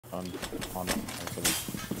On. 15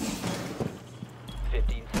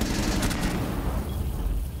 seconds.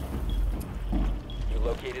 You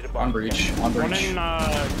located a bomb. On breach. On One breach. in,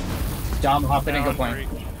 Dom, hop in and go point.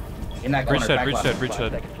 In that corner. Breach back dead, left. breach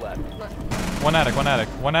dead. 5 seconds left. One attic, one attic.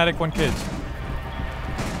 One attic, one kids.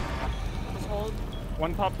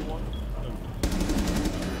 one pop, one.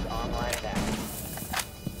 Online and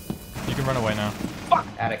active. You can run away now. Fuck!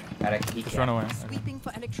 Attic. He Just can't. run away. Sweeping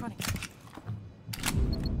for electronics.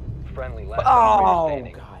 Friendly last Oh, operator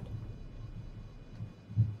standing. God.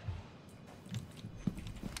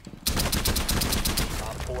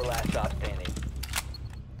 Op 4 last stop standing.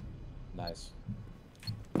 Nice.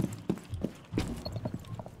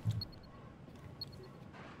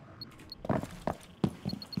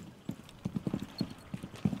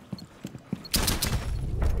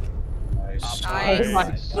 Nice. Nice. Oh my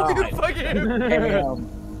Look God. at fucking Damn.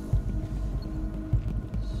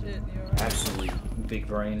 shit, you're Absolutely big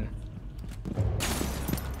brain.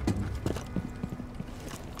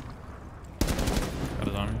 Got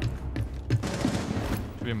his honor.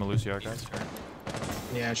 Should be a Malusia, guys.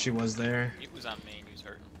 Yeah, she was there. He was on main, he was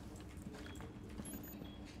hurt.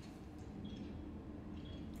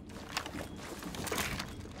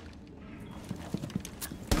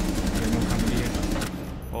 Okay, no coming to you.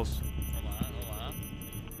 Pulse. Hold on.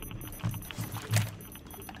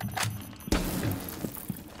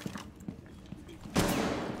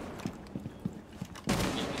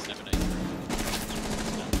 He's 7-8.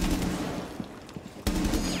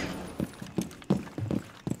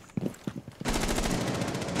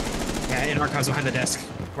 Yeah, in archives behind the desk,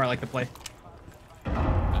 where I like to play.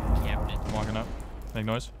 Cabinet. I'm walking up. Make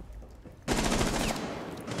noise. Yeah,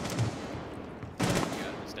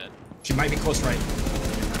 he's dead. She might be close right.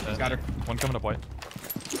 Got her. One coming up white.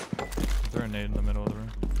 Throw a nade in the middle of the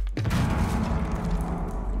room.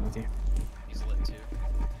 I'm with you. He's lit too.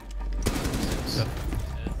 Dead.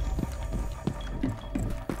 Dead.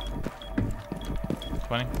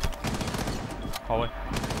 20. Hallway.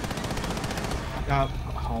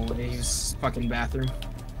 Hallway. He's fucking bathroom.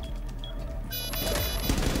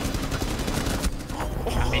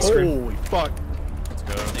 Holy fuck. Let's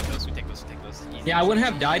go. We take those. Easy. Yeah, I wouldn't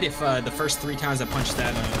have died if the first 3 times I punched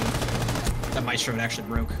that maestro had actually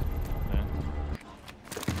broke. Yeah.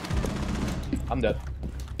 I'm dead.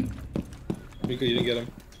 Miko, you didn't get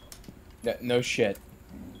him. Yeah, no shit.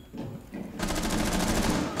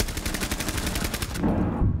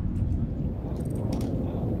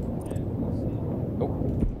 Oh.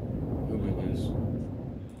 Who we lose?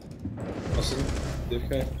 Austin, you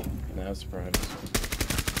okay? No surprise.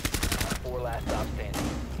 4 last stop standing.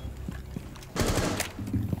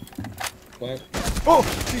 Plant. Oh!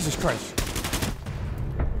 Jesus Christ.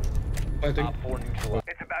 Planting. Op 4 neutralized.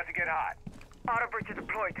 It's about to get hot. Auto breach is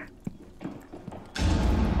deployed.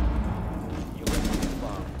 You located a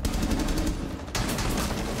bomb.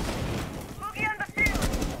 Boogie on the field!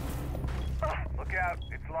 Look out,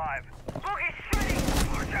 it's live. Boogie's shooting!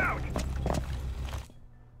 Watch out!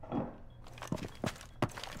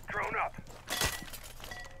 Drone up.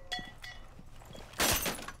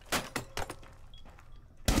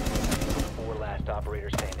 Four last operator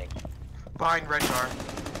standing. Behind red car.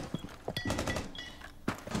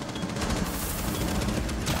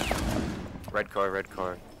 Red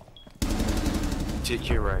car. To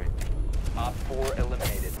your right. Op 4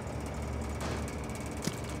 eliminated.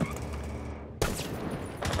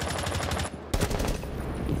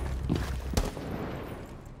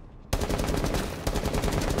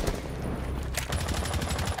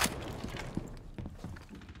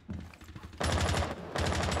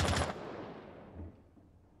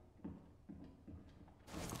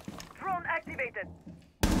 Drone activated.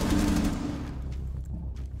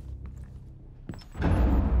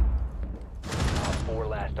 Op 4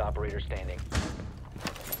 last operator standing.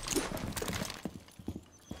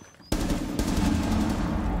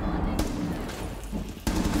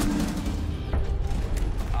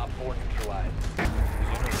 Op 4 neutralized.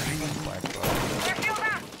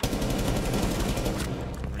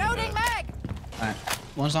 Loading mag! Alright.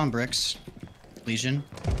 One's on bricks. Legion.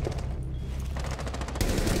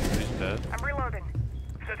 He's dead. I'm reloading.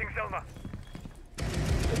 Setting Selma.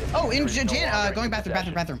 Oh, in Diffuser is no longer going in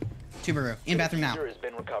possession. bathroom. Tubaru. In bathroom now. Diffuser has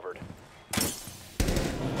been recovered. Op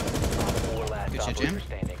 4 last Good shit, operator Jim.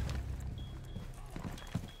 standing.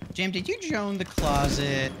 Jam, did you drone the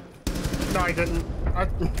closet? No, I didn't.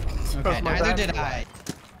 Okay, neither did I.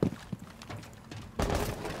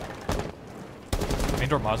 Main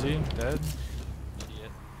door Mozzie, dead.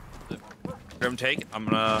 Idiot. Grim take. I'm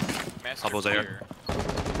gonna. Master Couple's there. clear.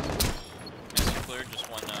 Master clear, just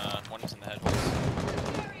one is in the head.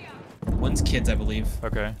 One one's kids, I believe.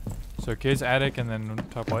 Okay. So kids, attic, and then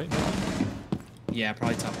top white. Yeah,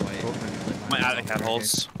 probably top white. Cool. My attic had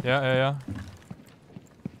holes. Yeah.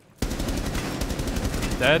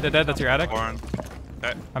 Dead. That's your attic. Warren.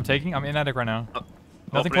 Okay. I'm in attic right now. Nothing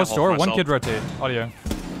Opening a close hole door. for One myself. kid rotate. Audio.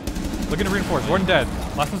 Looking to reinforce. Warden dead.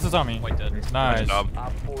 Last one's azami. White dead. Nice. Nice job.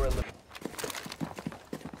 Op 4 eliminated.